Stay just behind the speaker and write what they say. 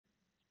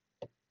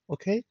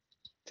Okay,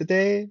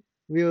 today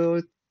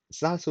we'll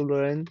start to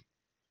learn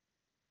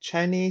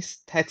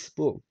Chinese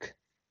textbook.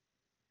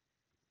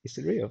 It's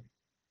real.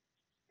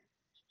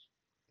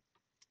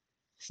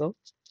 So,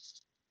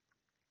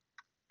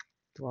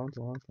 读完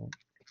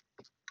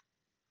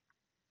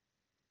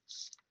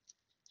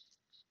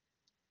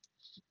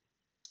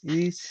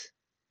，it's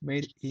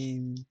made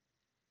in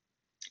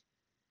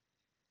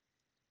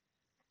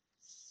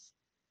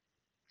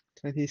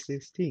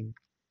 2016,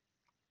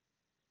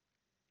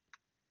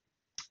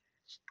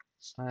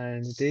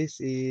 and this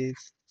is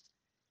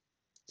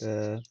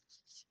the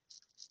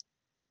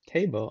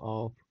table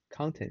of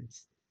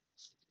contents.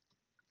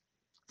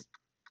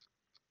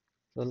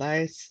 So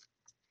let's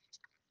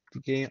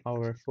begin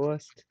our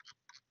first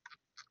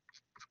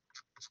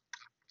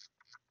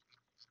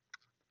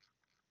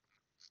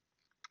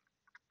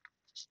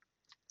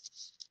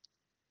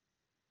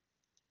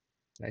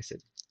lesson.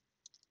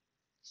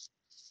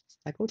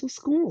 I go to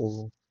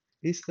school.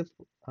 It's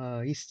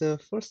the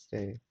first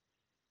day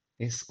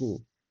in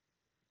school,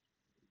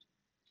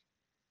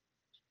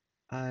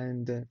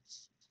 and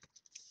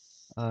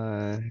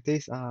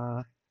these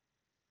are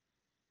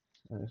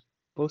uh,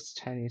 both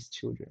Chinese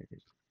children,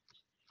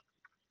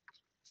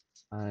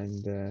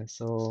 and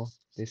so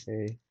they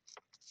say,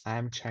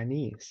 "I'm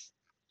Chinese,"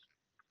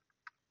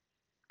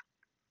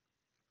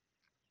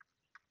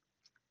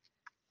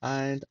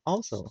 and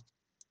also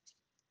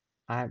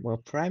I'm a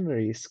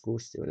primary school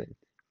student.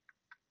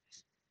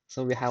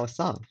 So we have a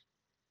song,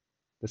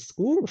 the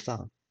school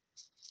song.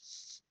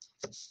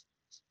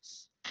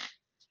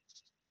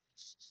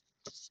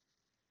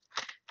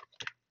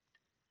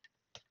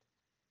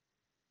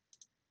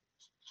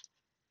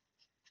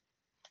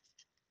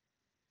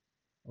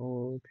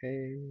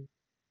 Okay,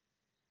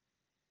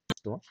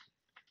 读。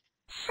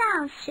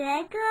上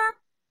学歌。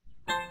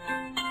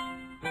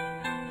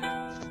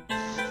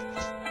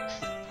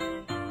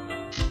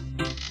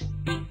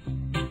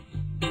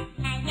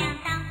太阳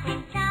当空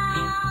照，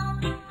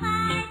快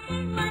进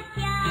我家。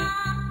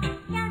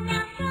鸟鸟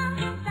说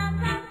早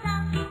早早，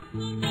你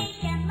为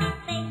什么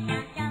背上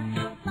小书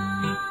包？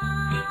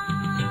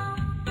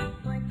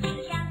我去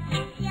上学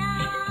校，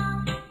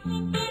天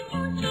天不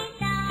知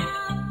道，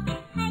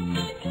爱嬉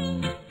皮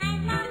爱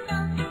闹动，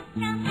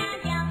长大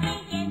了为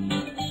人民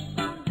立功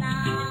劳。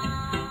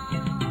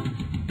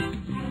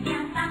太阳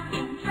当空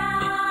照，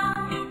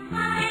快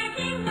进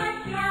我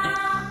家。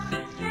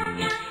小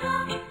鸟说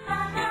早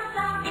早早，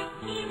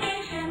你为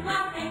什么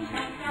背上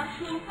小书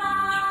包？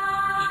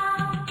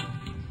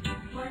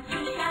我去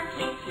上学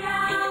校，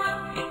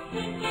天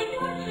天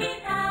不知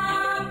道，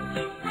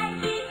爱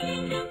嬉皮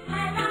爱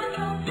劳动，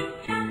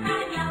长大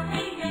要为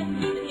人民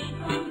立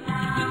功劳。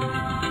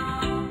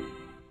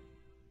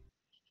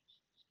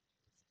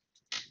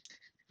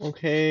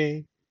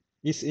Okay,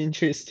 it's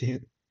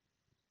interesting.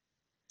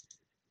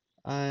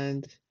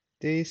 And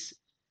this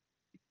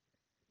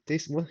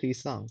what he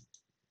sung.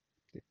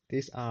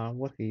 These are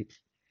what he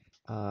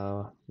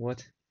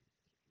what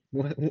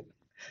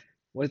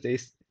what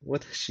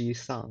what she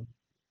sung.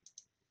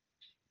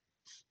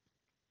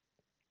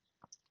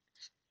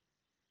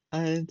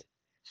 And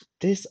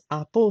these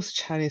are both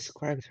Chinese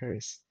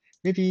characters.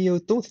 Maybe you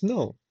don't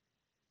know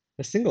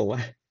a single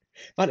one,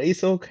 but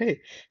it's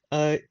okay.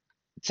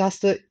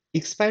 Just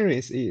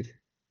experience it.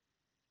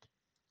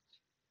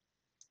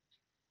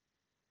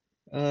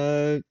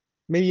 Uh,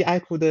 Maybe I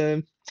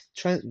could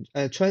translate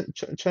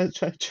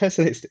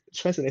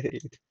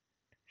it.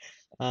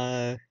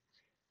 Uh,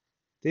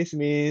 this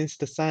means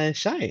the sun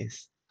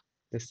shines.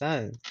 The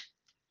sun.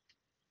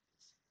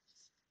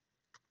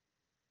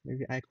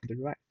 Maybe I could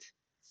write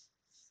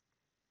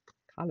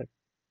color.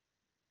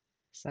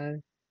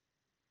 Sun.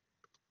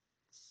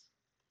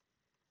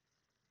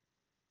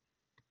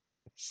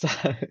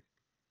 Sun.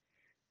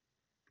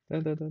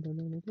 噔噔噔噔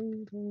噔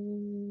噔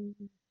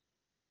噔，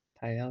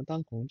太阳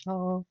当空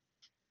照。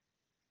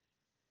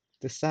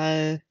The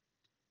sun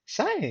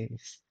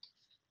shines.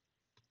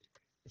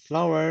 The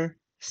flower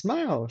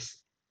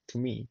smiles to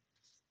me.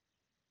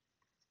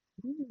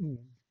 Mm.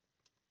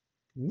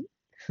 Mm.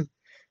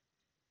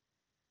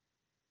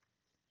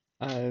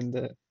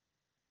 And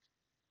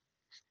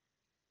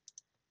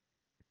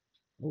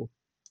oh,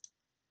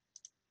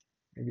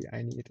 maybe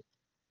I need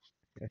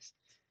yes.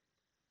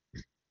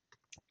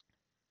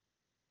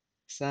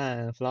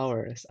 Sun,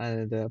 flowers,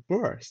 and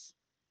birds.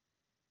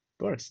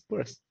 Birds.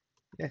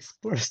 Yes,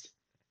 birds.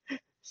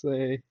 所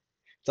以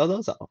早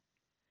早早.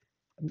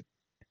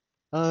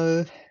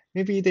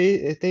 Maybe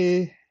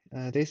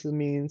this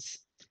means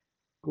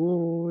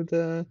good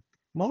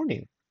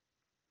morning.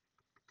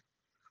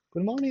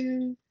 Good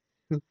morning.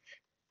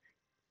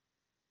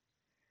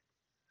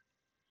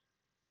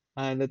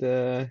 And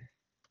the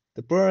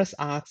birds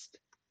asked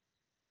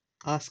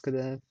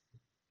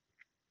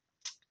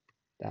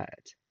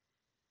that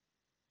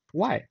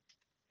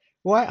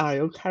why are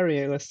you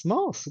carrying a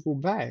small school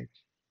bag?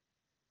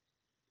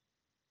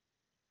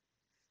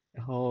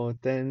 然后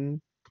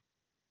then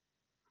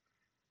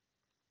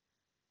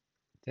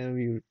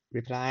we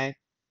reply,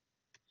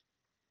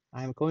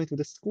 I'm going to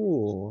the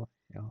school.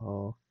 然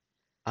后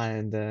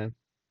and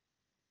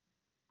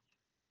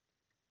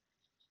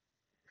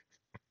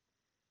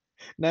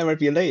never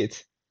be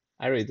late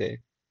every day.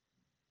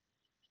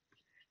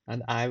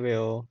 And I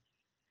will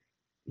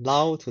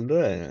love to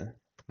learn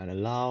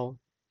and love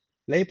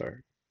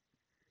labor.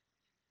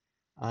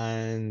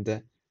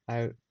 And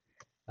I,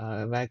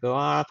 when I grow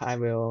up, I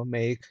will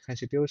make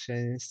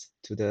contributions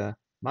to the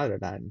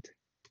motherland.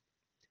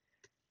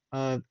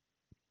 Uh,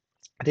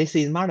 this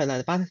is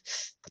motherland, but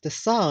the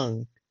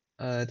song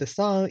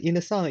in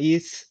the song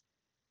is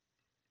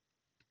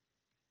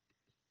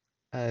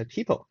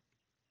people.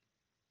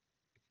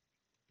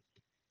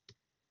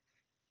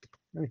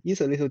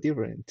 It's a little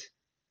different,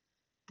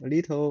 a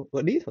little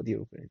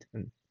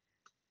different.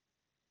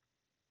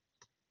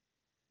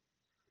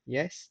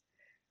 Yes,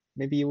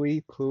 maybe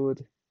we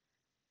could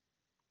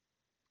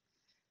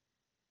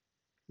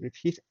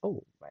repeat.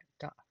 Oh my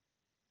God.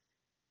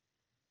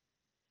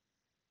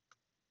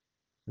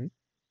 Mm,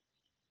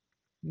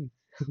 mm.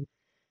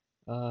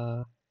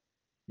 Uh,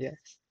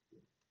 yes,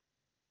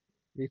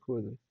 we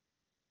could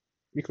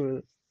we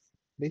could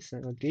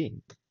listen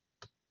again.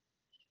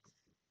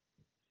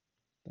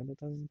 Dun, dun,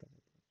 dun, dun.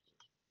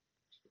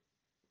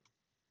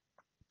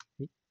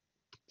 诶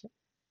这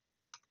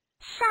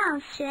上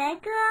学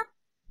歌。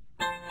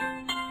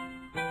太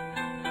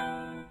阳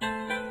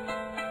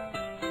当空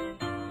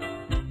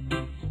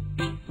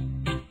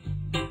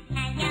照，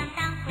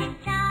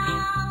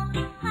快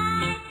对我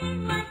笑。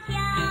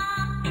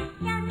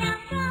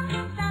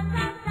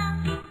小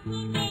鸟说：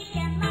早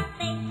早早，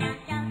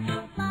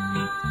你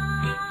为什么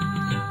背上小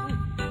书包？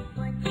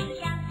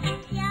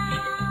我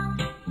去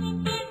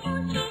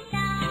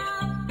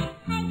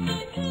上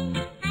学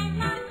校，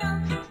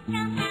天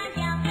天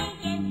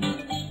不迟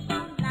到。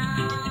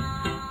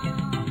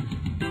爱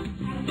嬉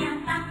皮，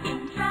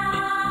爱劳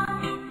动，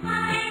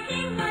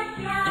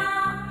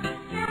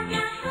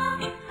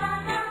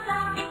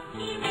长大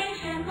要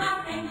为人民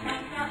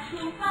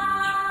立功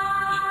劳。太阳当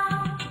空照，快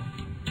对我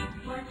笑。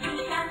小鸟说：早早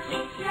早，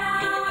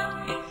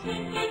你为什么背上小书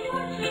包？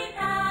我去上学校，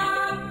天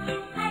天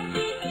不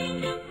迟到。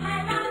爱嬉皮，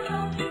爱劳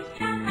动，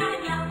长大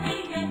要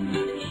为人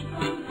民立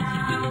功劳。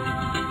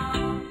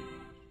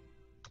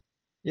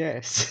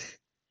Yes,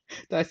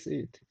 that's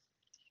it.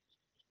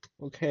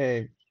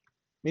 Okay,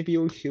 maybe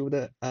we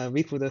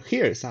could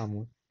hear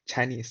some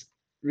Chinese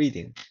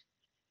reading.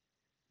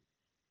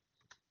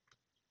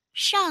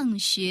 上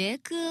学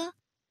歌，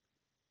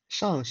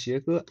上学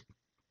歌，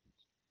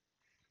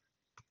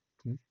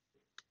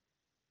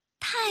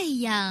太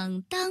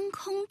阳当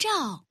空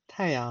照，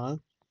太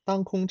阳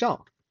当空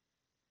照，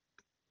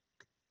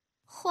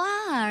花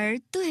儿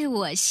对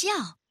我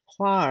笑。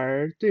花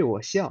儿对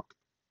我笑。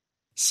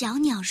小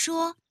鸟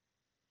说：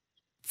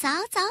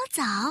早早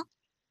早。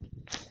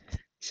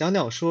小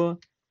鸟说：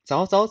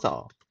早早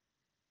早。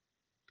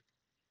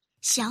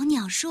小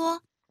鸟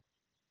说：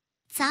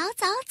早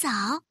早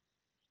早。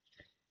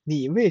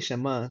你为什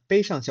么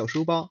背上小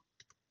书包？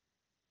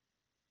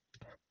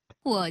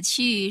我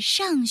去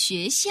上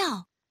学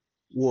校，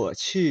我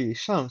去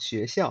上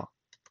学校，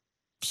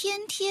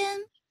天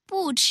天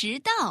不迟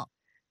到。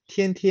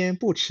天天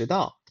不迟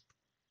到。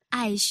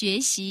爱学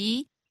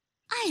习，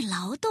爱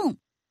劳动，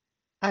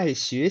爱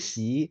学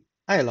习，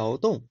爱劳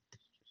动。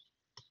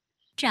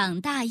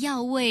长大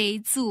要为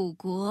祖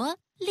国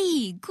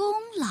立功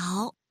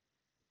劳。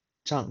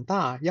长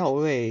大要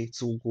为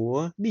祖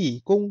国立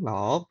功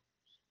劳。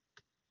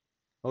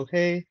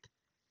Okay,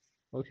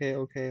 okay,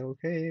 okay,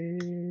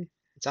 okay.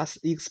 Just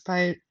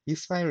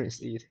experience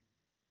it.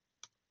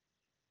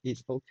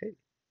 It's okay.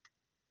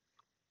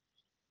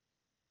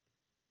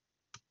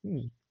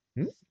 嗯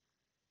嗯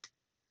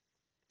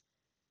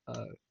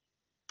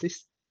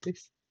this.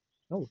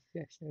 Oh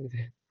yes,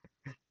 yes.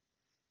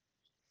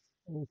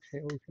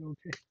 Okay, okay,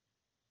 okay.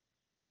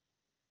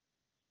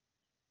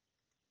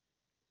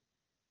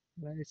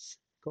 Let's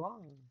go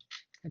on.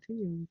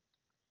 Continue.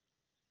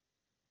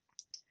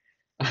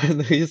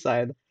 And he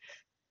said,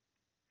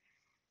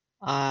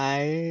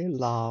 I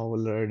love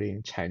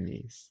learning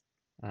Chinese.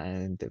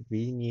 And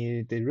we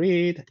need to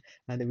read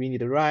and we need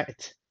to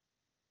write.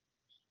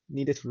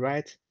 Needed to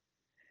write.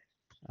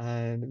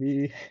 And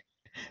we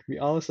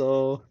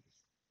also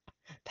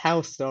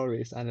tell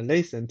stories and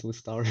listen to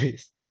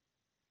stories.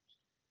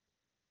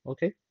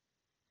 Okay?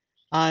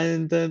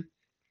 And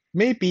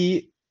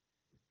maybe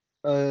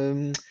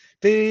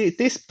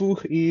this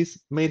book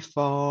is made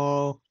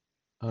for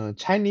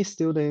Chinese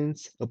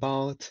students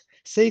about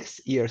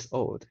 6 years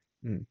old.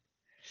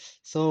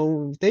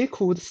 So they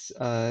could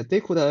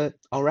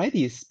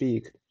already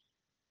speak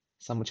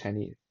some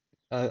Chinese,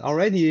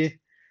 already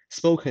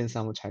spoken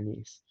some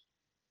Chinese,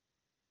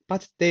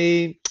 but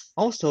they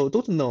also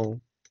don't know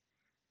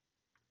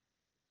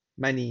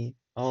many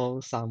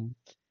or some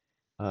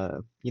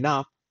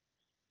enough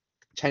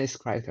Chinese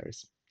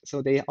characters.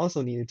 So they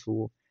also need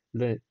to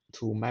learn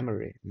to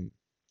memory.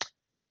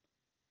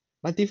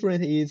 But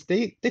different is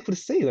they could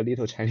say a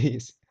little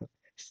Chinese.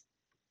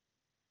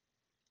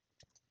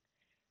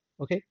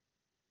 Okay.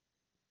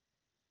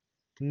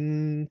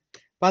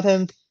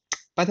 But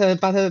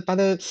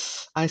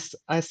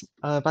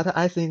but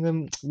I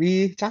think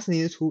we just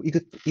need to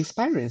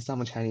experience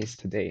some Chinese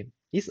today.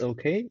 It's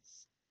okay.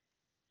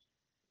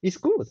 It's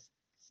good.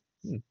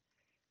 Mm,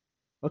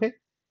 okay.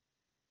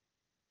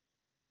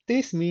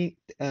 This means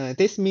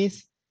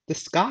the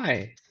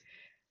sky.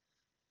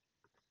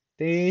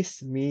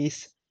 This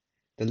means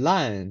the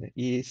land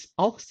is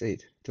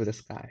opposite to the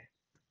sky,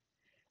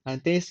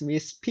 and this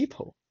means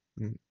people.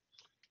 Mm,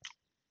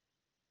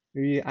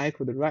 maybe I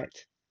could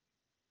write.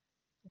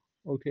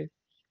 Okay.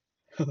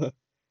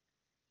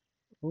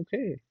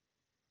 Okay.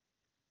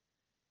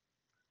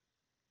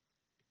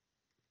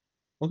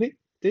 Okay.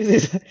 This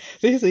is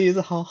this is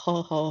how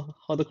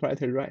the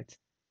character writes.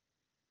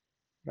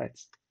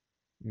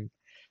 Mm,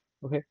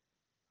 okay.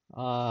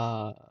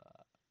 Uh,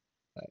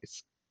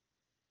 let's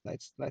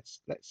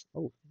let's.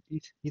 Oh,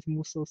 it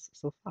moves so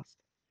fast.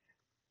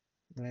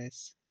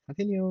 Let's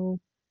continue.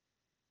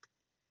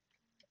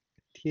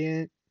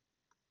 天，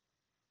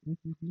嗯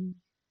哼哼，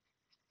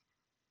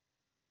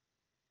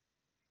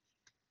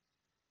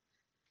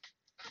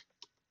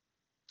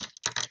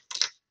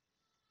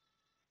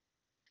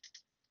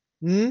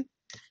嗯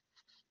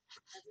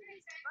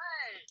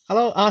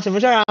，Hello 啊，什么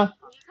事儿啊？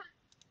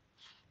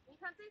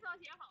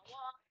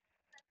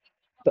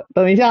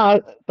等一下啊，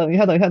等一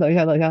下。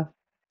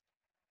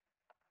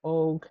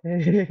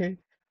Okay.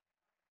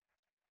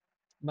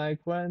 My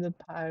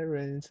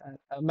grandparents and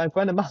my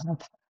grandma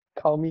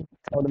called me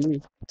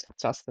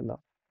just now.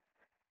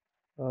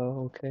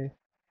 Okay.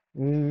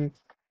 Mm,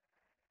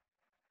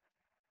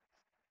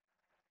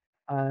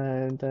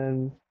 and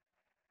then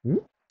hmm?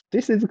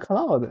 This is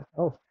cloud.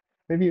 Oh,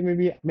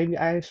 maybe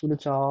I should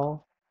draw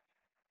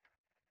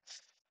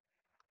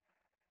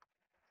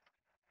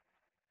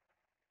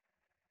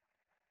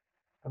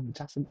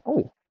just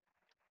oh,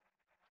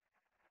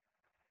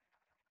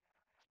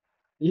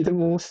 it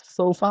moves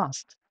so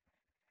fast.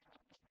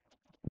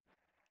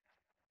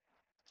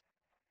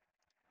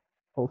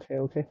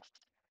 Okay.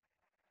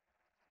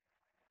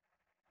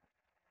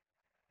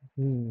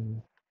 Hmm.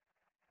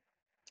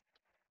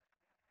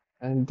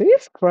 And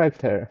this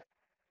character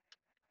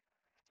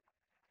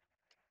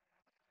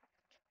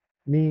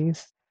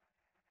means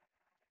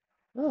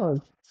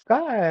oh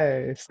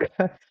sky.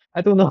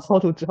 I don't know how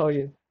to draw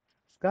it.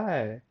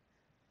 Sky.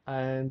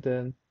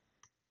 And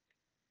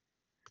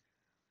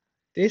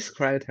this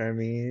character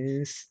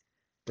means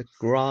the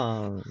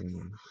ground,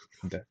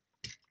 the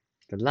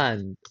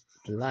land,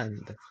 the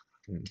land.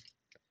 Mm.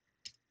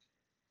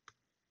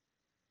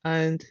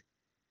 And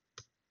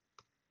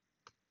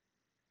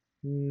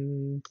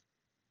mm,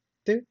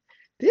 th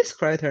this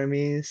character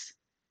means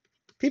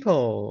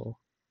people,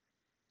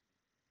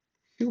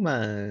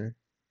 human.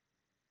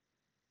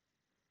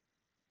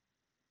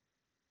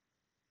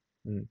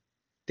 Mm.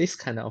 This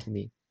kind of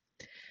me.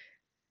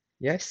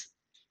 Yes.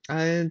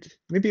 And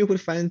maybe you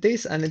could find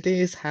this and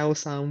this have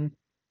some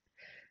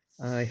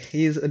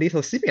is a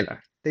little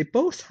similar. They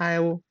both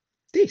have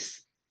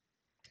this.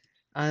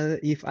 And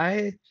if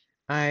I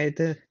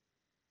add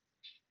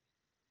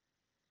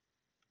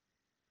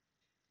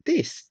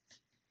this,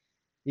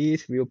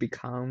 it will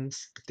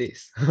becomes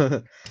this.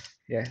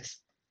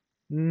 Yes.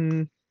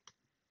 Mm,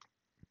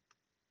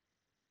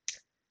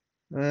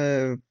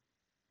 uh,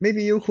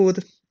 maybe you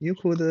could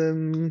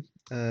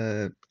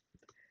uh,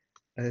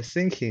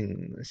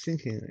 thinking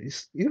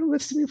you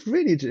would speak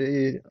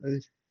freely.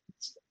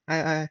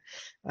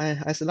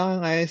 As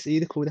long as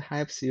it could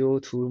help you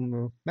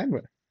to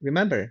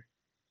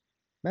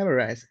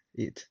memorize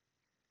it.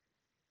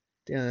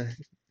 Uh,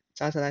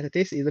 just like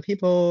this is the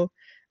people,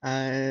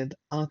 and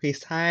on his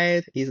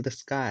side is the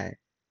sky.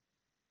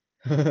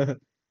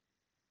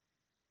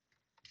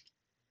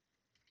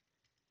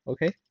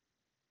 Okay,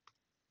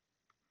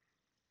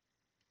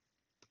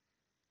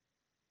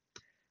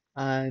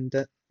 and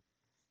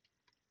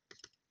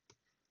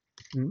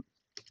mm,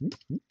 mm,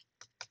 mm,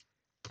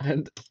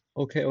 and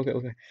okay,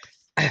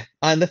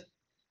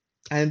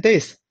 and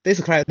this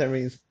character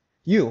means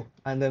you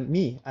and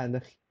me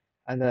and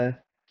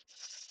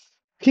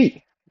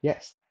he.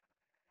 Yes,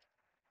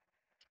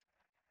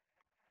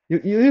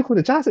 you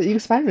could just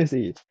experience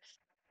it.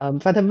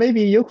 But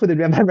maybe you could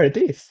remember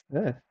this.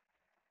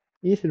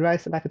 It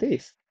writes like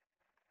this.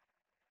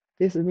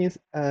 This means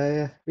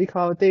we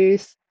call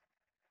this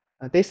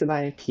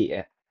line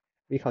撇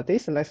we call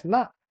this line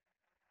捺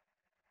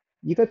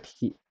一个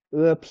撇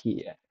捺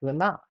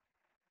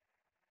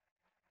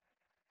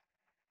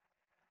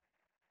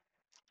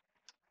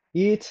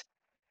it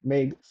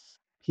makes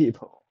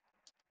people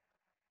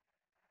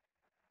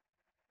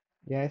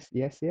yes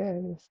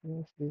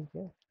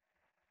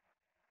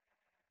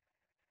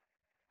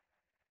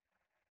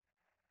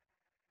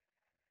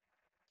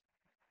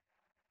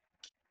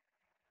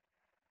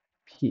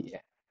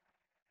撇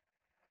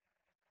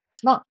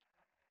捺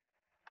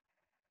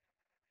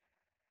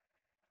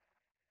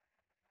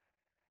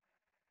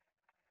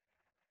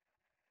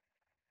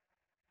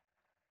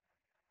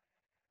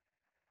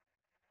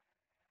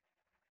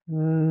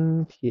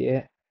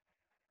撇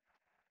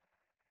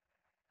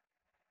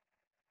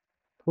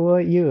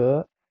拖一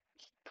鹅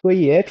破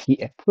叶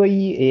撇，破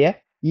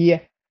叶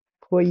叶，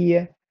破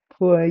叶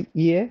破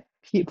叶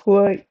撇，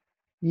破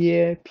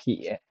叶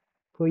撇，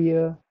破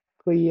叶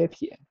破叶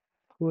撇，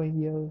破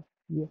叶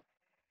叶，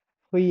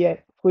破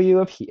叶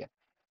撇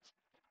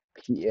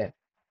撇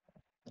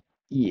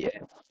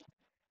叶，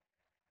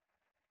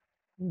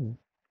嗯，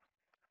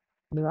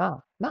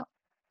那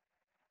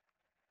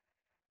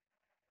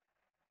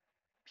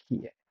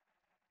撇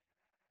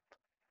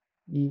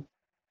一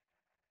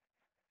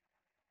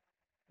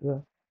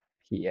个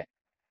撇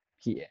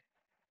撇。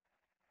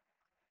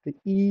The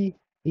E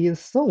is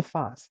so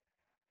fast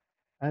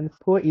and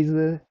poor is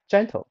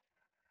gentle.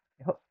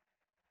 然后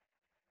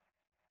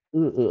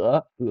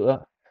鹅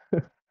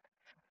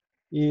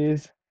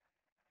is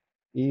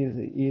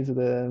is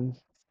the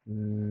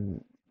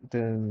mm,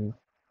 the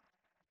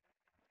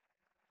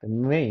the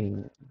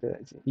main the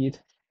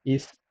it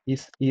is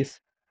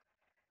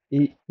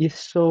it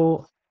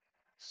show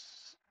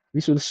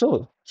we should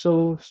show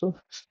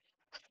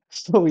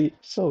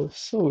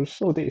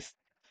this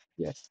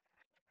yes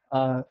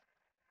呃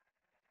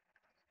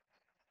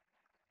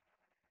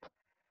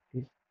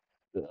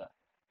鹅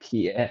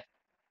撇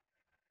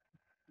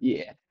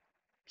也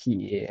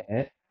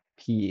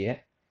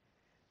撇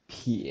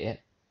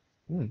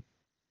嗯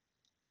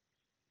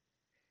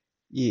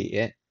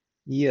也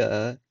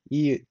也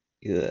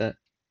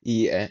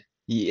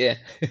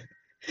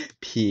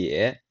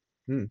撇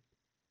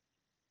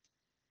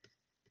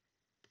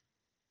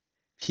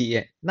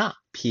撇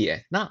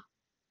那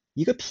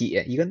一个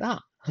撇一个捺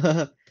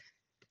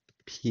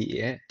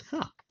撇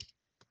哈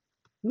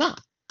那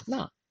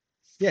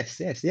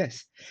yes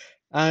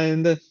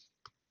and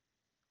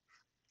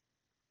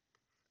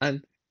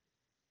and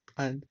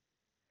and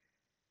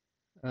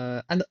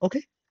and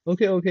okay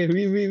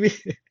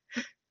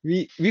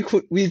we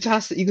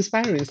just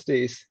experience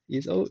this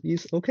is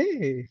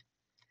okay.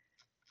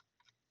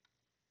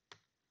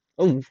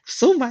 Oh,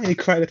 so many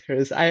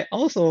characters. I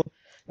also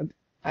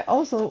I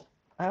also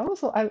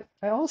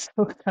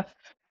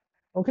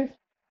okay.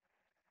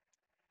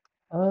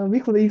 We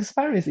could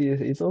experience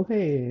it. It's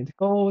okay.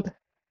 Gold,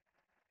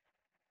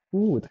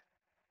 wood,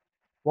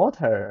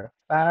 water,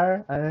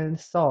 fire, and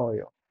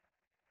soil.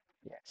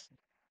 Yes.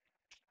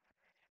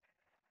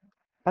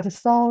 But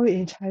soil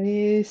in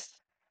Chinese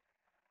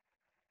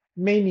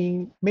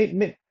meaning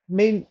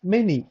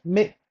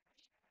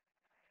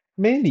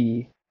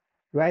mainly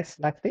writes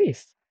like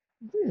this.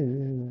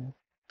 Hmm,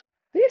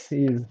 this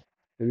is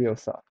the real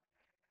soil.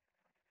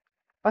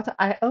 But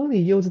I only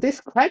use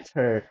this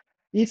character.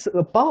 It's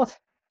about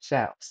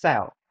soil,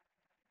 soil.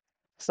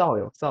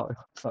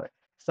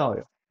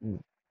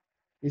 Mm.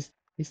 It's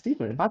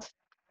different, but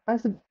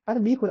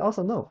we could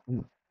also know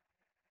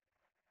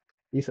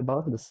it's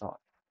about the soil.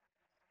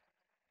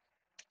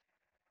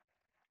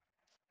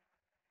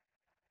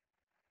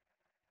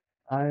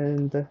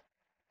 And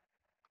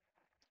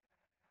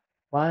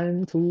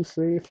one, two,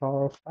 three,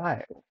 four,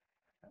 five.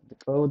 And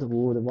gold,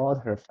 wood,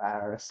 water,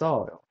 fire,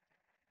 soil,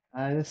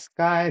 and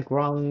sky,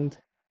 ground,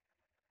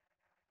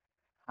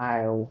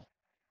 have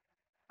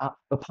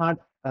apart,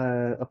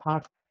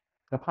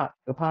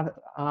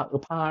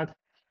 apart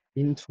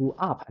into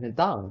up and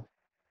down,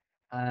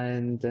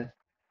 and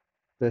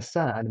the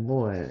sun and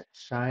moon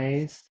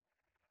shines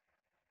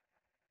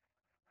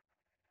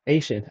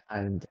ancient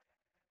and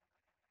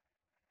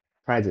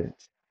present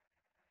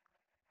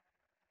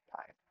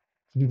time.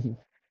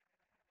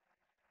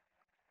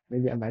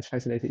 Maybe my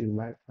translation is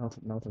not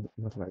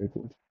very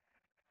good.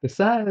 The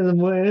sun and the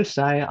moon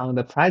shine on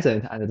the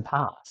present and the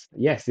past.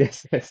 Yes.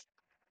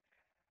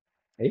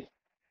 Hey,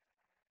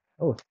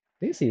 oh,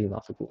 this is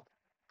not good.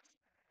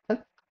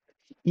 But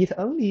it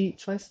only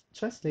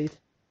translate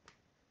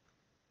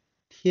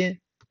天,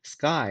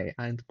 sky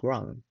and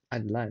ground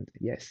and land.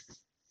 Yes,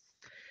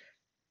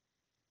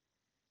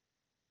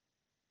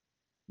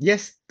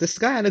 the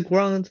sky and the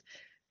ground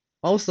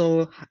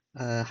also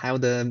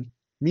have the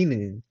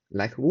meaning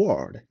like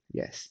word.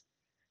 Yes,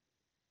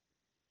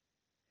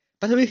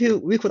 but we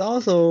could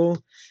also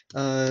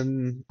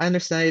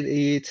understand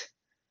it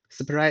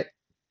separate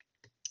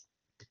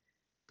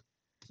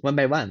one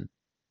by one,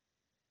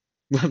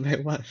 one by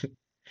one.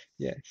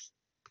 Yes,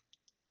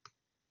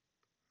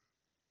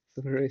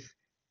 separate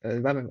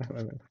one by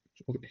one.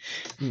 Okay.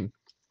 Mm.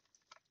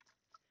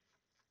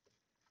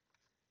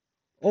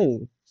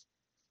 Oh,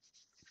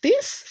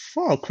 these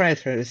four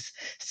characters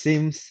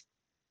seems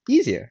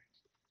easier.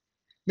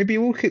 Maybe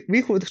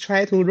we could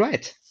try to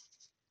write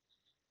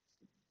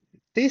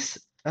this.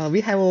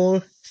 We have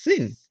all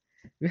seen.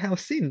 We have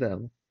seen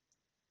them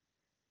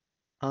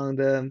on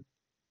the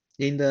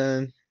in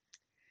the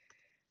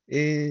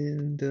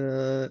in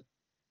the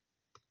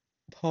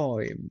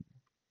poem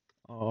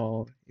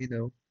or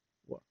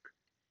work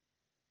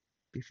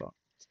before.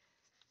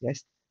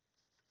 Yes,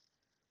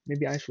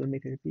 maybe I should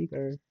make it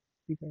bigger.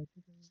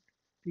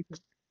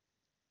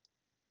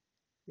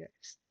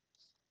 Yes.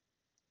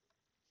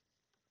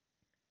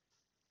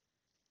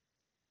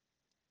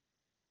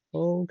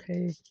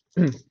 Okay.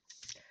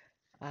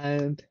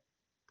 And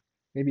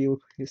maybe we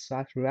can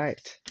start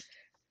right.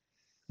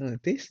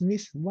 This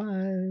means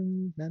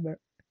one number.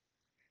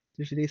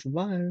 就是 this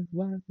one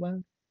one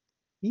one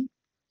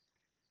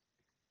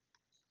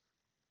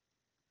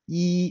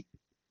一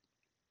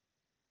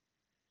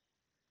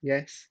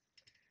yes,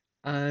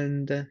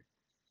 and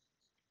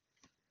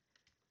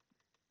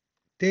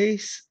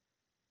this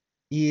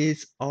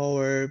is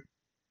our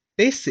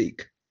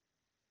basic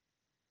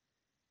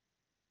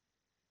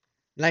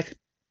like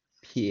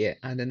撇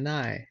and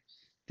捺.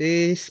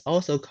 This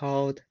also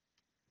called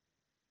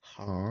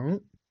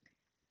横.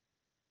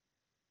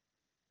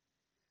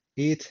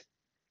 It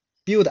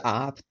build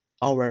up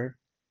our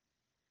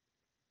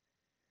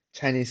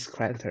Chinese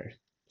character.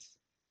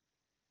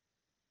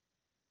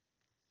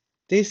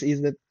 These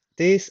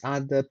are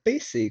the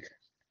basic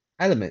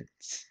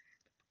elements.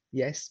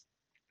 Yes.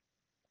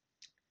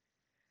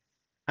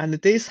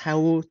 And these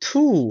have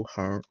two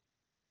横.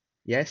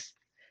 Yes.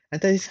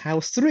 And these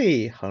have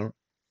three 横.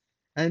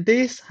 And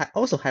these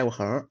also have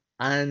横.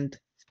 And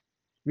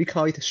we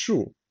call it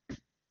竖.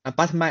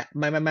 But I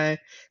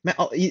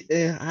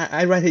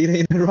write it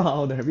in the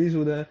wrong order.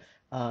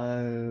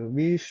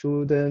 We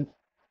should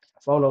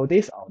follow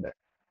this order.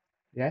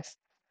 Yes,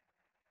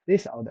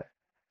 this order.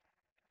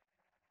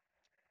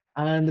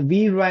 And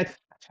we write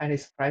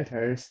Chinese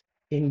characters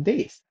in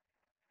this.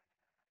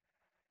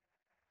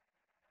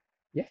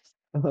 Yes,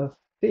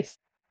 this.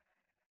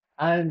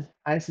 And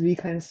as we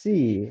can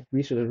see,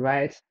 we should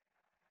write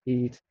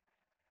it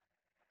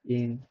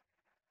in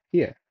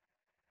here.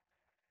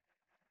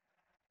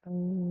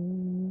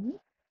 Dun,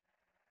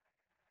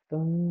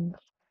 dun,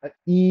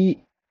 E,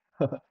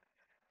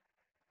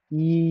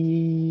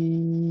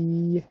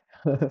 E,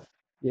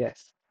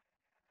 yes,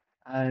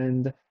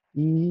 and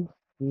E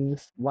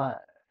means one.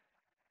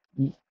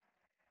 E,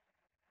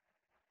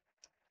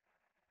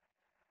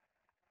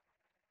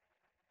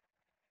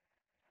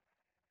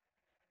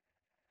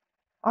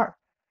 R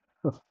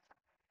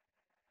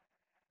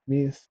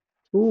means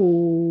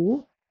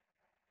two.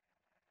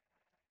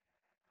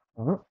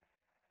 横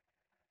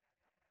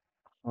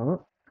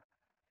横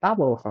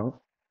double 横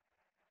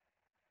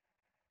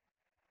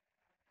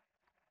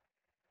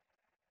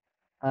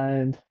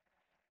and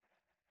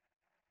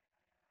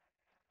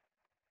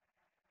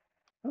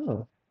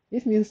oh,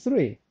 it means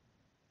three.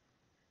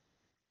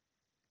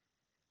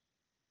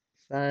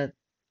 三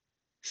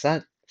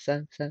三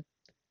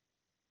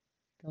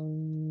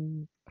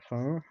横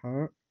横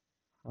横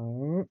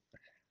横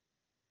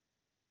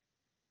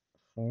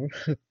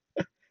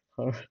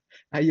横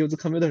I use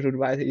computer to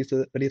write it's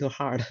a little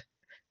hard.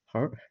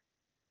 横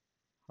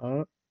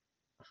横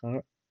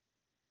横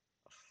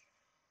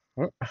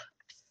横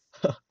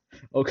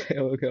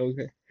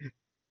okay.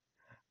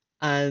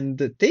 And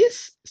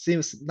this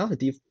seems not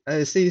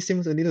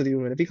seems a little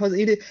different because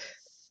it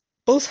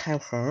both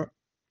have 横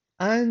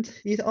and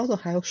it also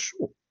have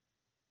竖.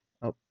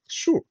 Oh,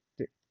 竖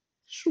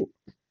竖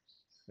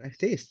like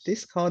this.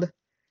 This called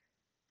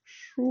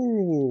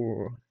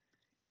竖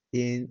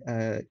in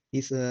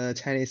is a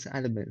Chinese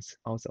elements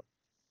also.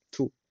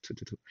 Two.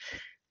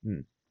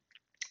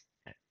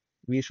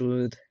 We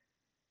should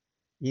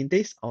in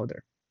this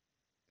order.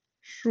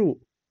 竖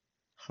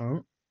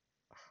横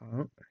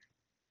横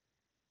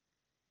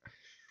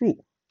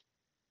竖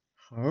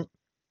横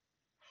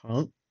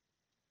横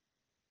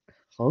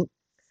横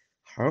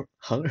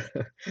横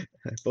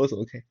both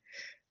okay.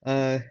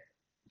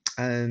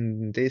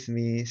 And this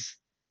means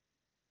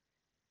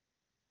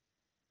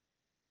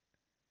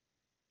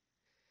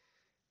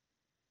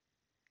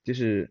就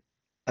是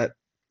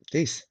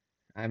this.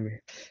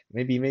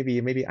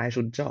 Maybe I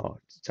should draw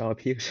a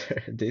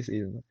picture. This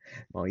is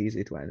more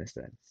easy to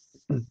understand.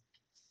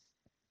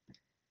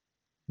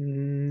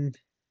 嗯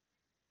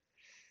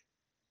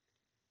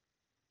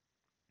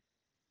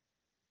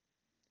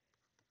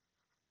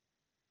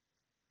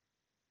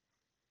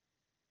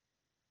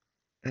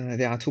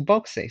there are two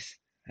boxes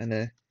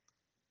and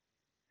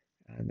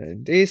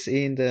this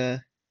in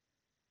the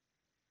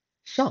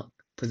上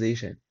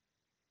position.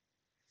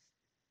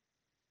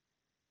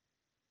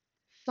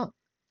 上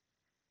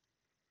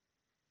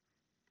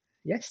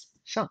yes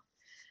上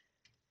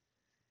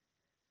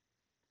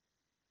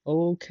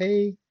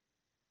okay.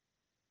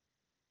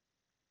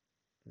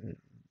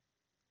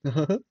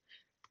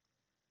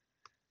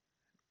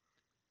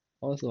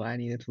 Also I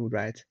need to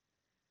write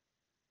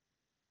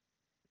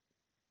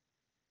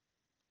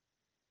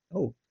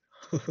oh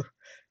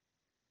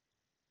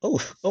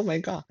oh my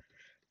god.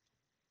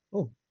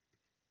 Oh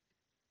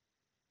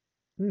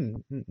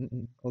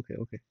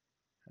okay.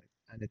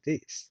 And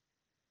this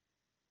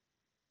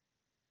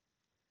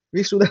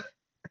we should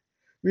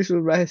we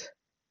should write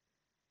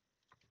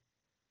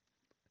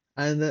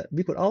and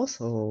we could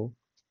also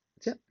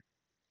这样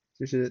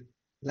就是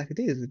like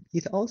this.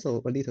 It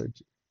also a little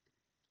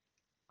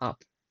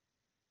up.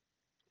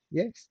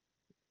 Yes,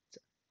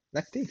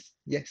 like this.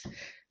 Yes.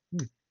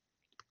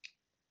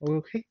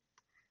 Okay.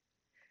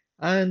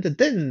 And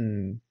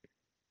then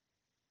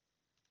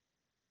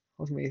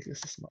how to make this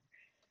small?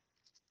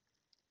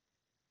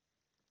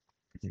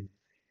 Mm,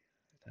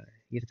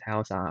 It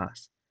tells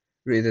us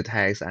read the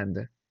text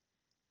and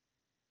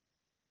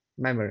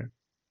memory,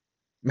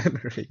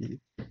 memory,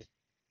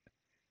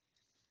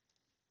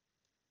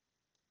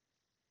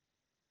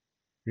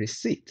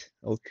 receipt.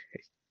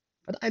 Okay,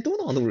 but I don't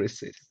know the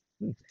receipt.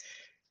 Hmm.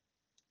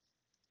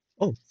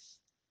 Oh,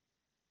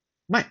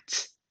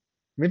 math.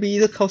 Maybe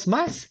it calls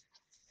math.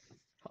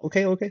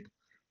 Okay, okay.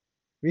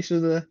 We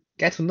should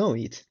get to know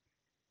it.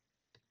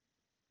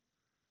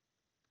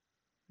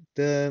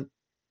 The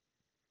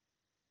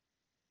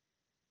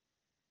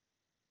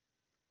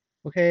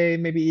okay,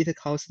 maybe it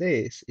calls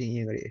this in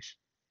English.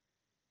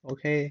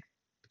 Okay,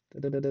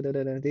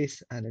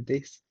 this and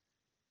this,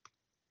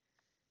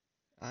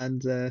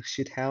 and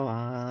she tell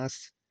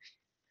us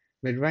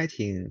when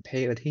writing,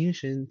 pay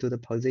attention to the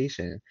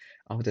position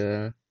of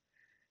the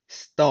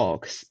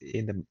stalks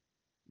in the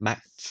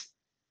mat.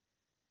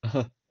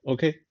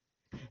 Okay,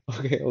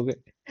 okay, okay.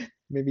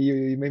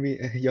 Maybe maybe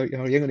your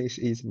English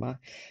is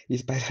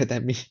better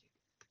than me.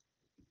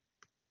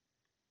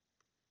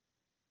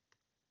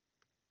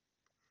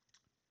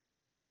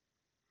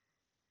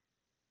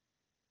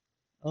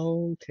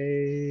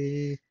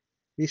 Okay,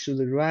 we should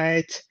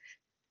write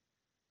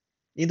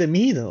in the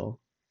middle.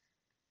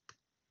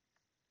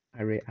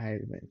 Array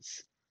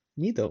elements.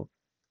 Middle.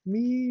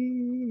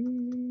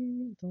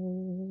 Middle.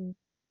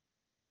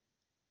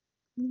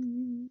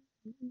 Hmm.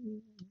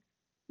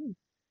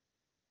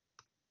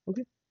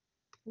 Okay.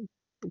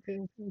 Okay.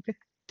 Okay.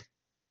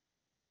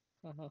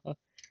 Okay.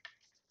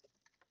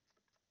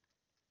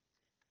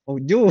 Oh,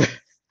 you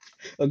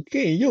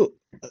again? You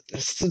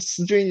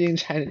strange in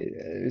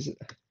Chinese.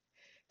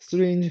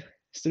 Strange,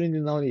 strange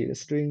knowledge,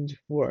 strange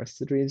words,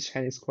 strange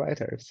Chinese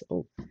characters.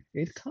 Oh,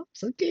 it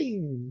comes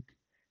again.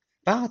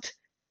 But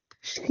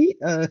he,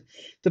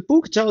 the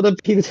book draw the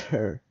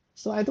picture,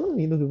 so I don't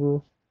need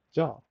to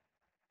draw.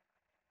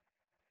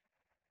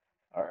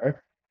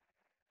 Er,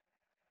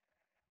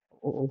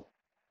 oh,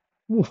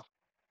 oh,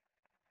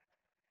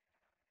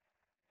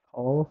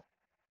 oh,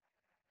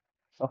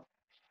 oh,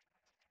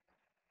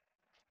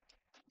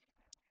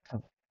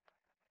 oh,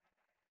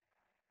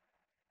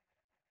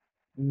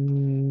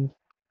 mm,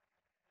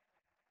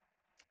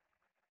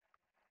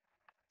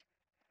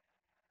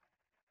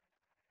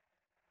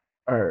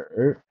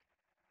 er,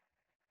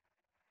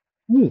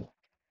 木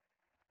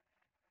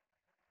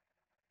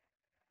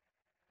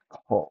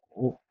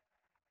口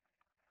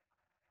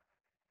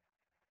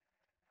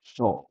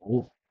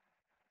手.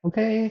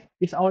 Okay,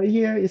 it's our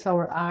ear, it's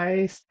our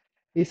eyes,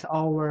 it's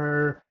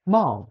our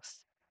mouth,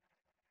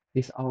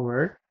 it's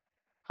our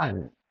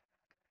hand.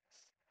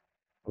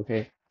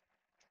 Okay,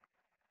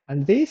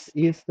 and this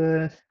is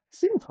the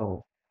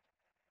simple.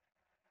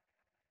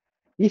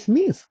 It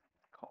means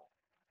call.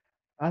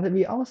 And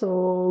we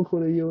also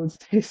could use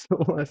this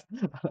word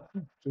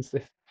to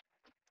say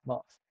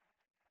mouth.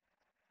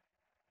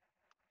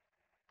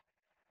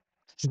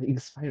 The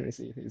experience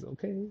it is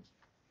okay.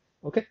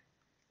 Okay,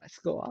 let's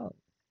go on.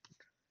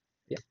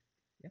 Yeah,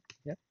 yeah,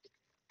 yeah.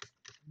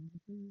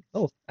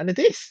 Oh, and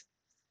this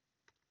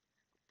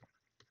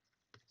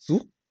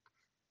soup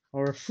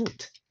or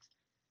food.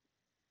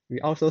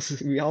 We also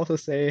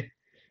say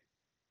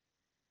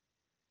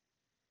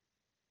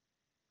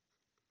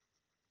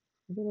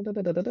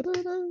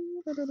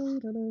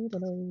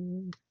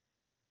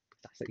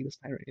that's the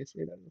experience.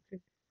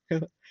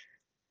 Okay.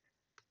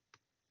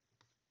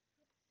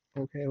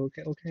 Okay,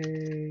 okay,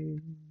 okay.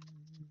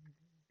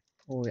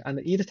 Oh, and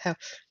it tell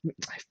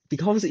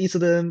because it's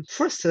the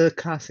first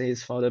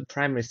classes for the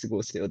primary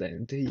school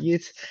student.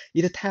 It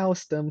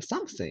tells them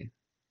something.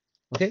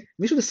 Okay,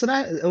 we should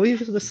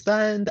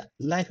stand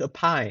like a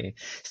pine,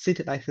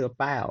 sit like a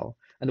bell,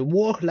 and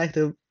walk like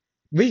the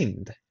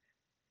wind,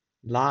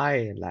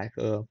 lie like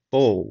a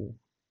bow.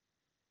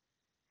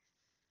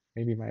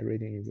 Maybe my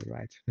reading is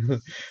right.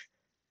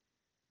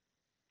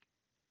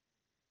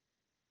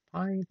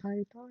 Pine,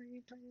 pine,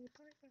 pine, pine,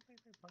 pine, pine,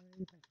 pine,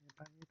 pine,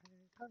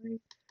 pine, pine, pine,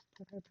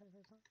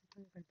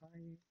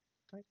 pine,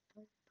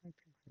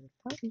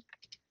 pine,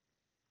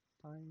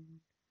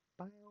 pine, bow,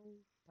 bow,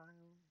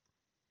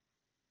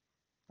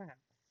 bow,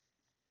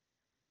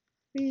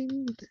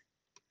 wind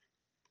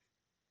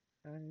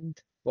and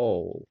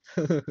bow.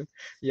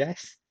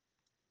 Yes,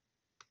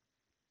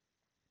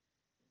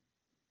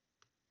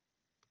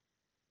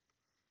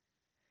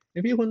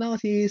 if you will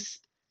notice,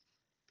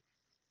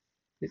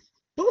 it-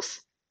 both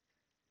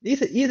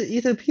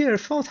it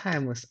appears 4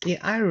 times in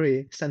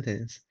every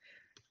sentence.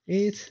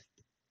 It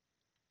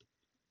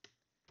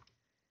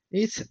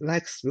it's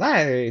like.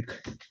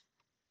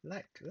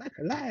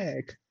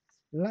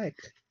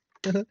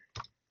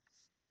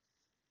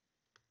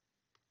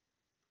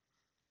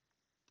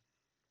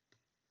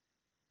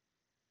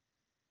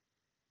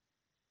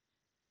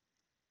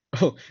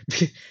 Oh,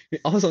 we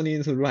also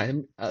need to write.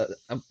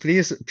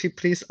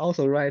 Please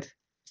also write.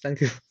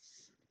 Thank you.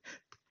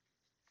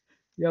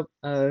 Yep.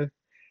 Um,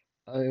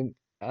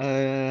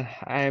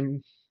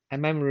 I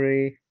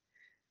memory.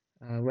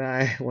 When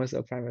I was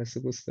a primary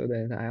school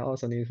student, I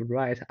also need to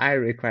write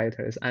Irish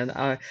characters, and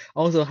I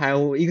also have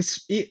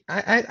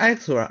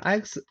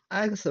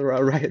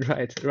extra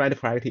write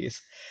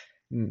practice.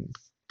 Mm.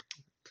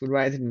 to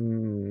write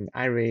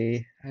I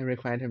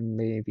require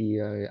maybe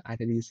at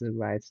least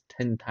write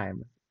 10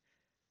 times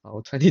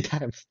or 20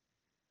 times.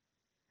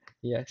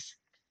 Yes.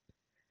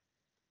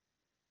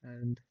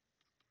 And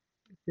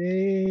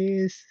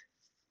this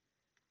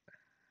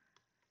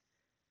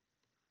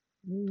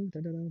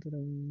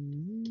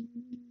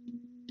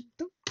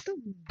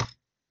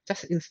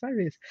just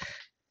inspired.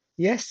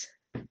 Yes,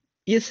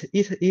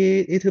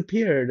 it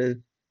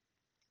appeared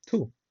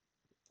too,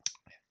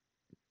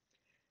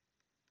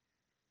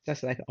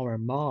 just like our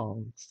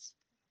moms.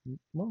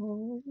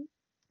 Mom.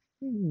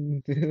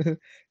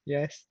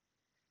 Yes.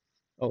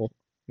 Oh,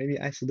 maybe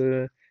I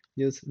should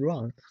use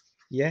wrong.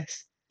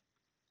 Yes.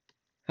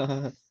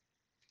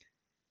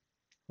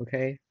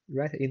 Okay,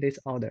 right in this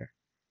order.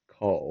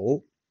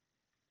 口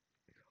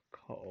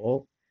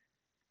口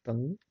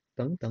等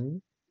等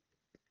等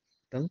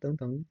等等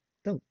等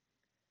等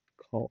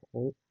口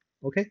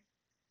OK.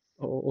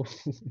 Oh,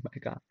 my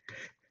God.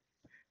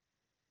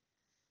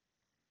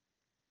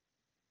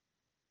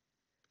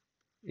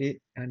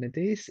 And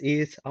this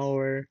is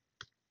our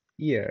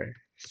ears.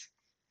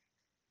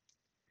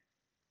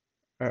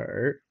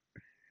 Er,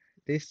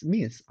 this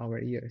means our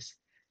ears.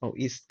 Oh,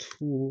 it's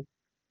too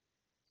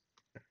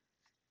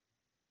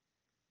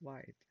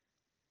wide.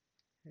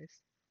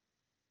 Yes.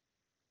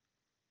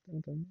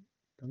 Dun, dun,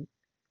 dun.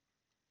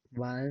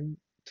 1,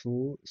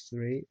 2,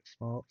 3,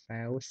 4,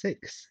 5,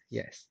 6.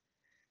 Yes.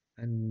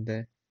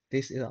 And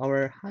this is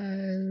our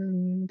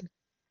hand.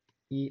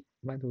 1,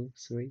 2,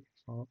 3,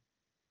 4,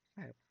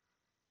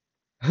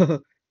 5.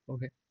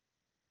 Okay.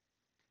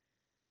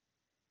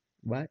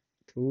 1,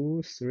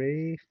 2,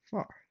 3,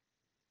 4.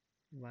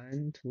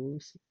 1, 2,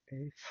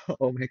 3, 4.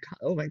 Oh my God.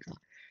 Oh my God.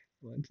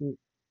 1, 2,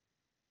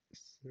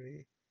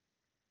 3,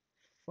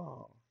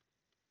 4.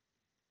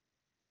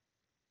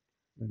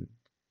 Mm,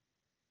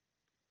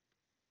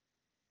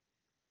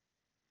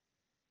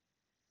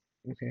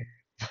 okay.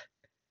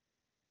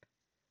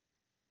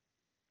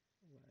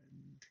 1,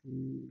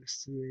 2,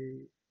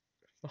 3,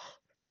 4.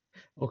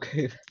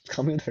 Okay.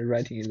 Computer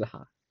writing is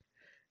hard.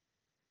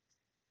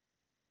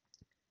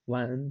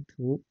 1,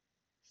 2,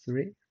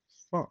 3,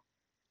 4.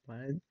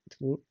 1,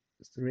 2,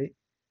 3,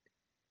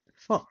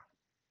 4.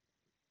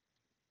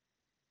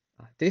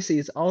 This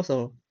is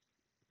also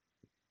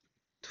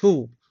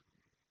two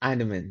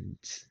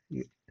elements.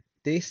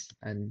 This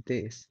and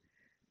this.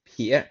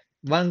 Here,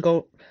 one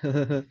go.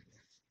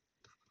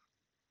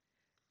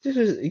 就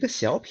是一个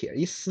小撇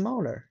，is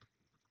smaller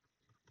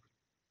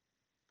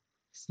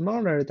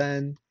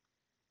than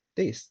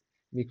this.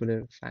 We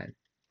could find.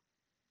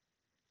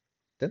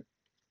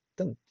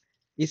 噔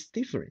is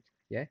different,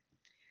 yeah.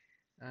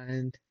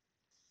 And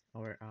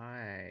our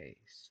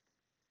eyes.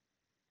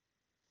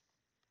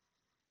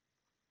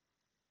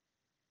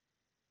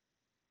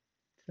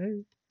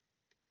 Oh,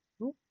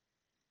 oh,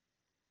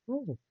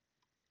 oh,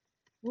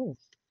 oh,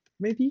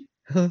 maybe.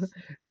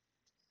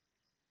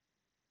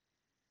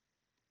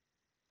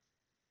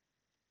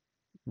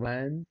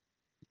 1,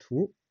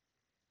 2,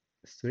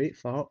 3,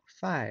 4,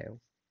 5.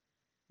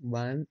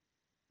 1,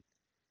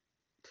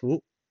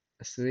 2,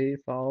 3,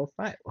 4,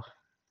 5.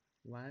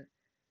 1,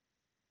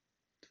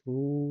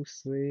 2,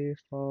 3,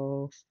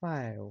 4,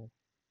 5.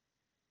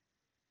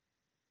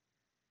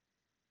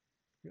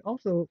 We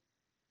also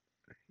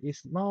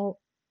is more.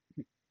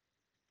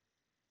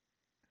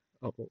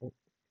 Oh,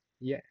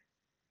 yeah.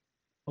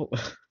 Oh,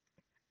 oh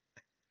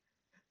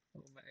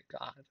my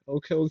God.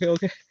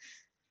 Okay.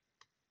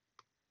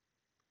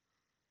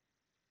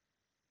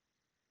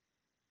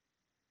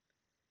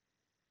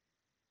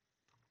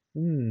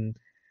 Hmm.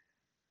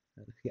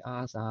 He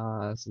asked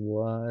us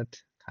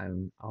what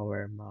can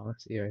our mouth,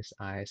 ears,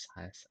 eyes,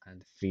 hands,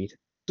 and feet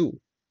do.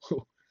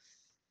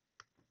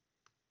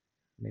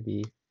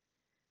 maybe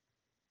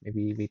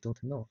maybe we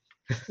don't know.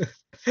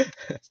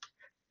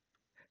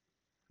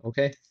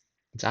 Okay.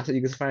 Just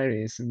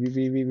experience.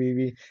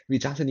 We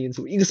just need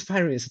to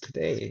experience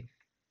today.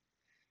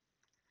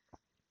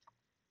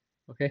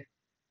 Okay.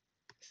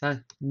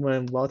 Sun,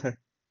 moon, water,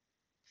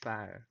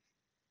 fire.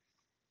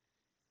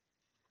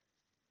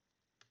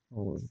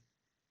 Oh,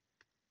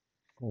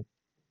 oh.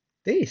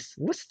 This.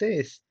 What's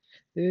this?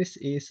 This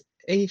is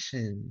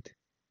ancient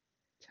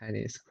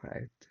Chinese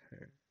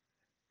character.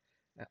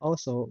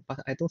 Also, but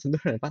I don't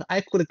learn. But I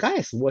could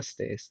guess what's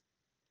this.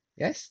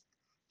 Yes,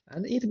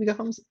 and it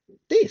becomes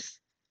this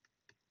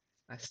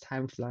as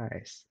time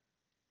flies.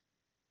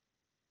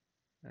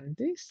 And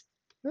this,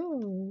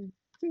 oh,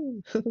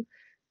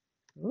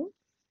 oh,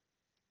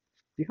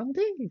 become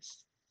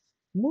this.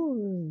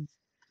 Moon,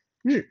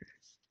 日,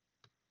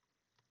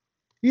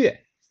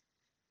 月,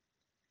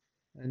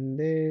 and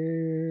then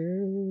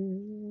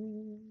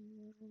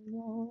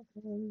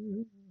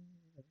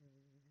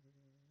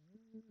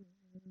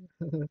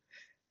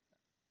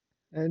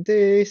and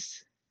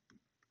this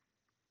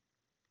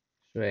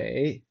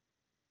水,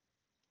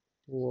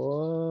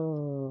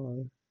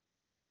 火,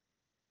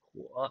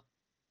 火.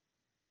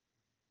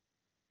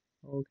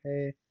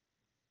 Okay.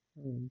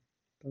 Dun,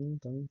 dun,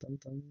 dun, dun,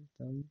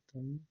 dun,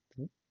 dun,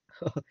 dun.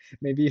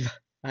 Maybe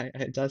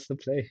I just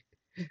play.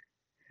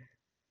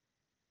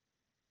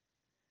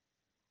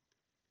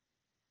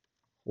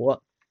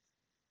 火。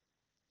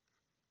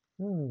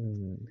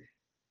嗯，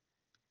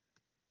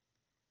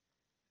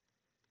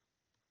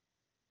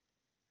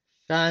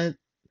山。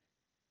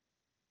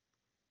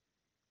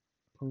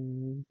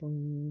嘣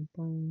嘣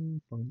嘣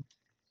嘣。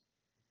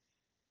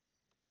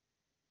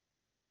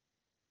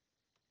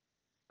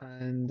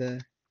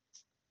And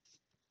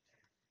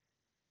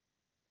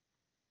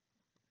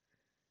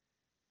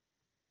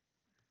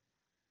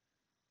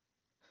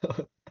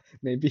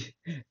maybe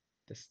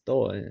the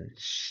stone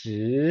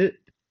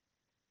石。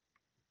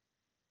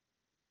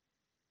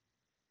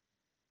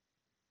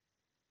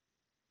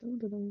噔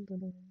噔噔噔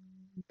噔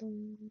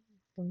噔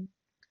噔。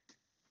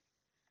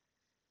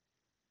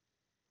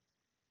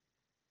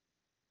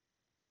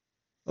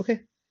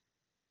OK，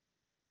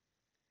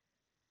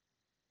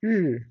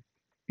日、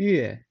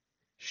月、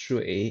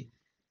水、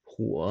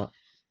火、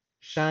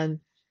山、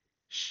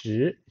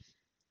石、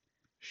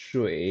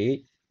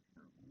水、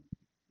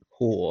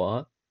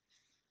火。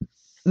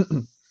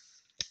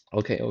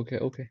OK OK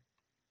OK。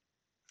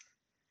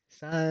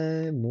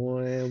山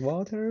more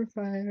water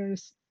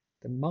fires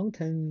the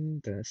mountain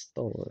the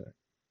stone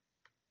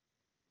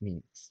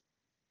means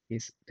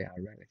is their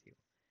relative.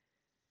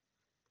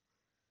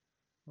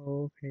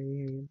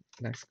 Okay,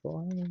 let's go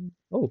on.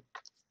 Oh,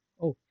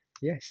 oh,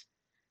 yes.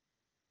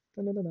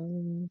 Dun, dun, dun,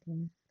 dun,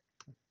 dun.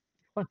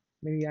 Huh,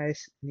 maybe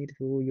need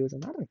to use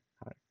another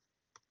color.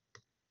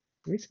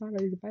 Which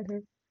color is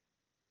better?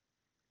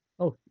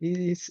 Oh, it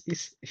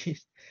is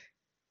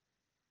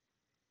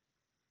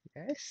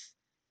yes,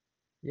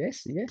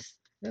 yes, yes.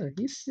 No,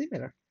 it's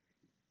similar.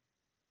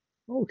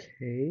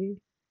 Okay,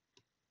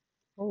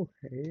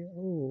 okay,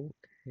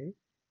 okay,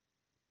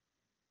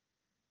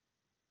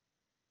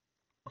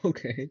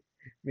 okay.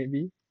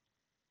 Maybe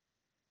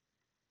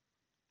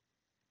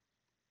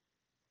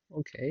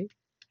okay.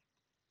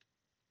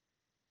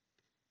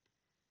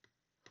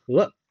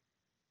 和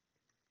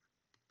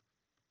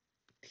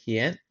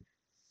田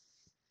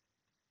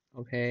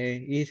Okay,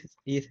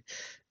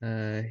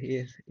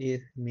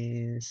 it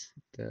means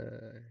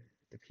the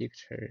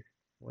picture.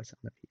 What's on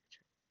the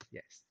picture?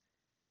 Yes,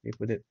 we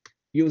could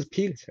use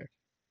picture.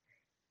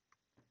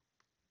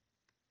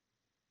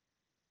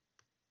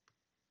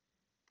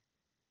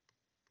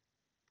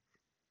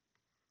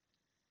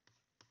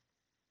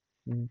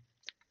 Mm.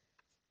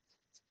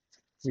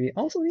 We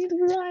also need to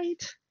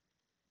write.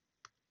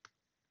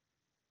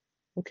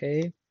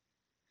 Okay,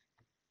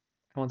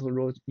 I want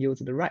to use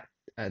the right,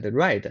 the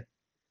red.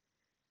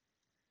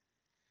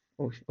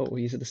 Oh, oh,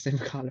 it's the same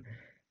color.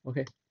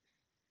 Okay.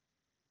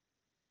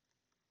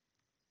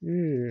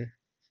 日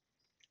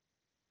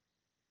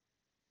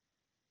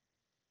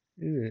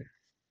日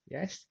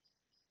Yes,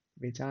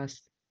 we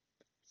just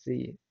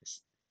see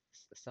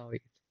saw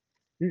it.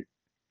 日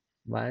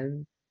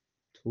One,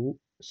 two,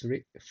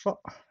 three, four.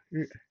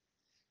 日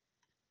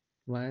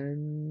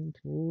One,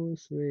 two,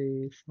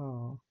 three,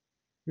 four.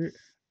 日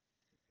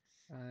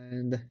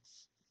And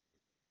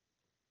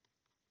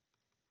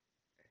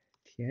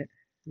田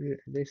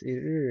日 This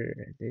is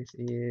日 This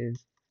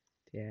is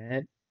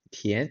田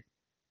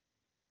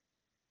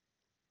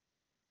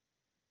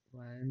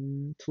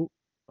One, two,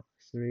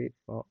 three,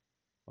 four,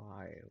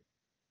 five.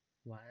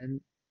 One,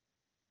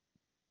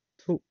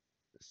 two,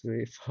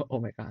 three, four. Oh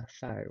my god,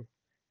 five.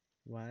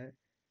 One,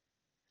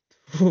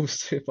 two,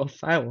 three, four,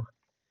 five.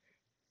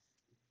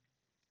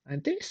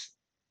 And this,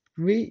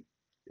 we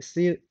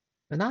see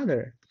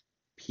another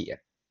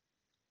peer.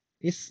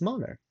 It's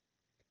smaller,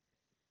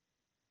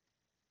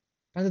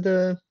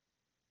 but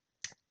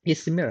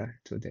it's similar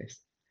to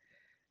this.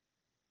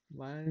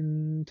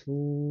 One,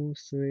 two,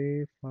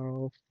 three,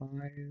 four,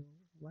 five.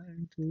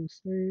 One, two,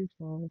 three,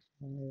 four,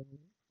 five.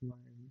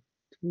 One,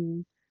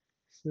 two,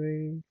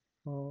 three,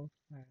 four,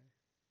 five.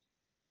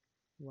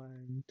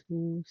 One,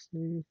 two,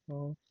 three,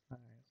 four, five.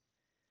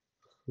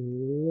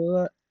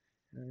 和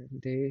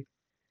they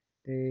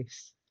I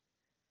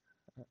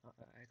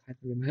can't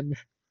remember.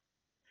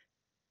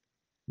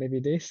 Maybe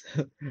this.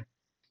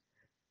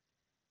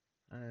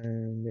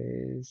 And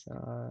this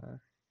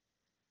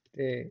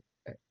they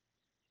uh,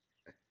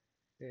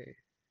 they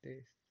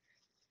this.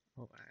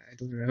 Oh, I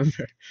don't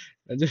remember.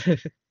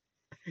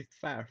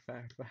 Fire,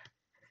 fire, fire.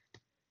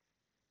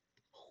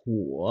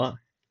 火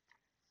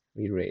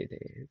we read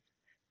it.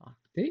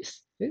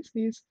 This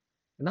is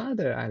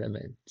another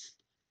element.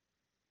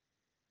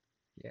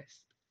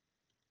 Yes.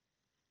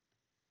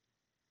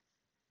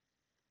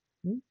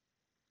 Hmm,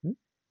 hmm,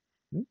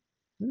 hmm,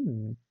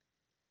 hmm.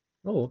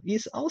 Oh,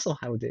 it's also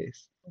have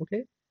this.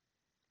 Okay.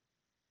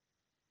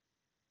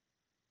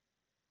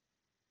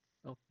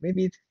 Oh,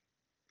 maybe it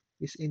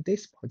is in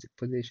this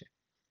position.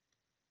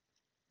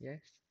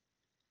 Yes.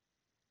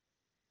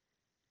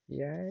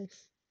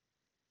 Yes.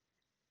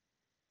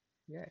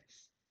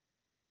 Yes.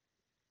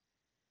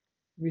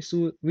 We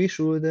should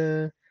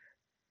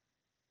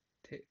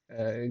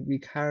be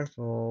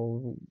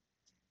careful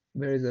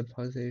where is the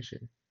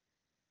position.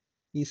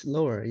 It's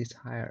lower, it's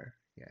higher.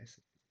 Yes.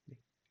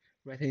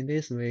 Writing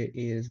this way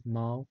is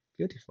more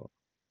beautiful.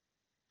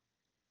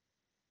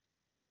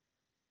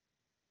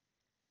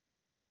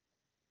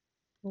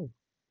 Oh,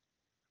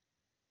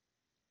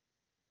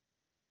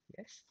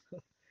 Yes.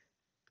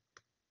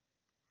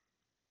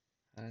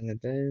 And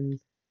then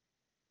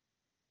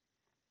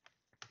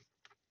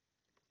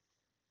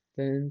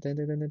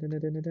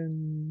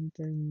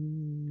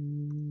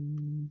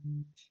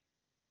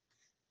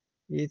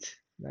it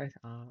let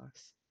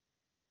us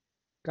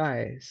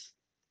guys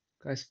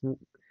guys to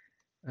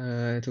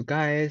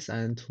guys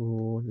and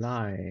to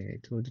line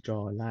to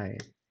draw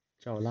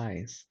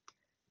lines.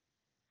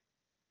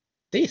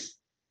 This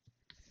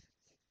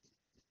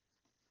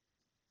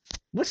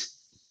what's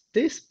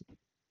this?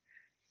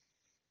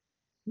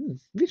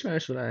 Which one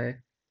should I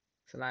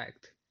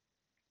select?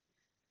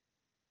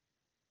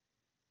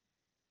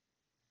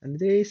 And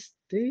this.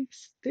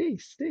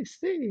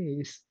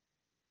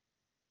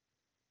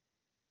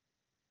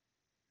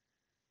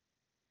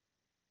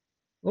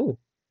 Oh,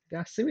 they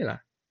are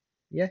similar.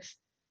 Yes.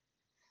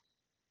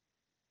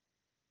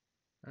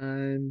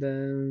 And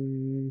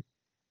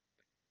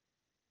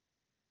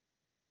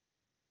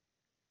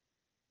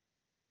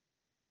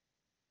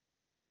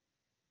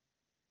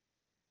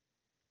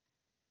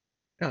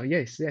oh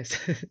yes.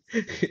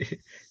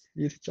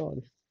 It's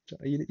drawn.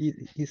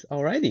 It is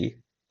already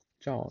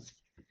drawn.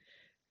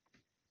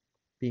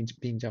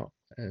 being drawn.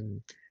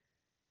 And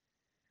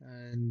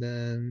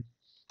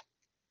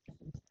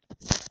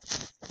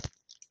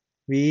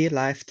we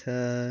left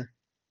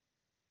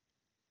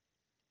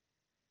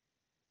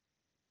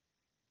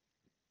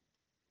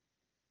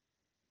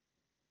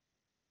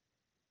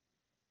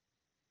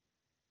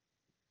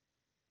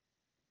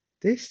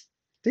this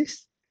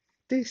this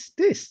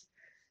this.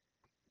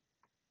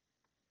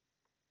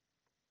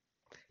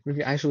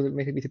 Maybe I should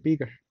make it a bit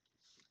bigger.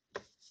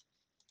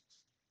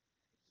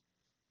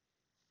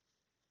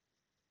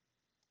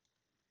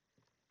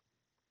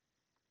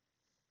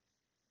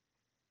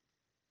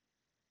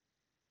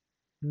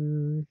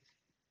 Mm,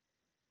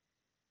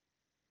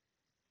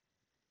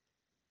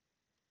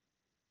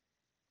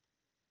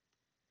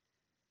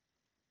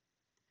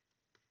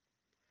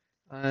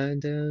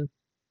 and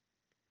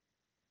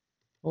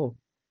oh,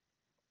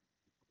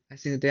 I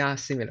think they are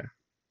similar.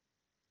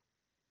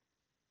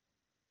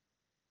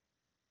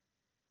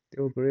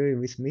 They agree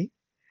with me,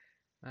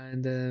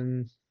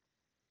 and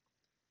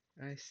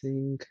I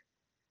think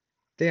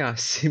they are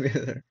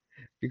similar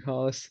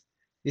because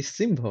it's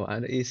simple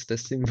and it's the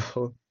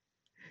symbol.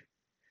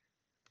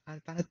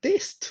 But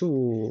these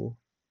two,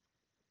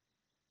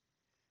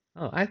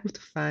 oh, I could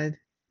find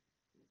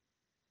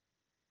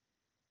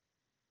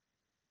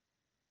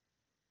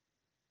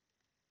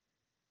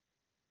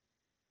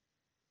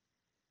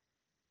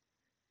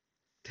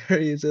there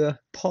is a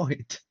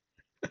point.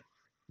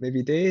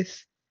 Maybe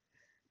this,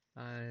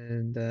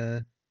 and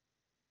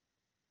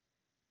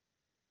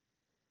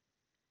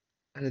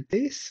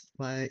this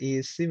one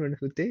is similar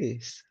to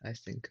this, I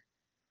think.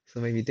 So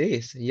maybe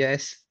this.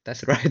 Yes,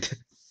 that's right.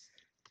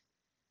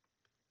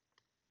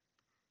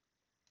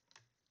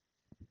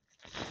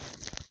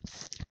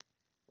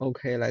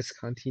 Okay, let's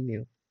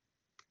continue.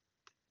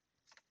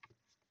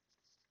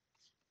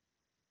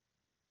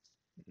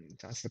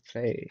 Just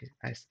play.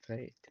 Let's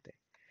play today.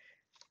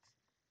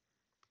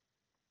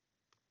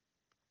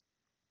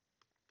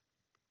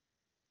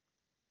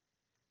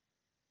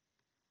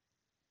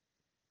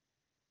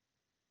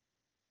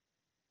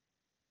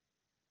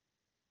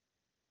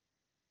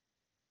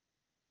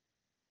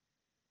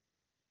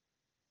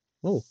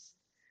 Oh,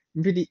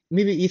 maybe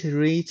it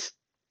reads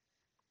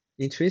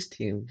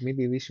interesting.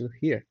 Maybe we should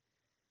hear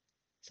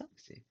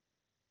something.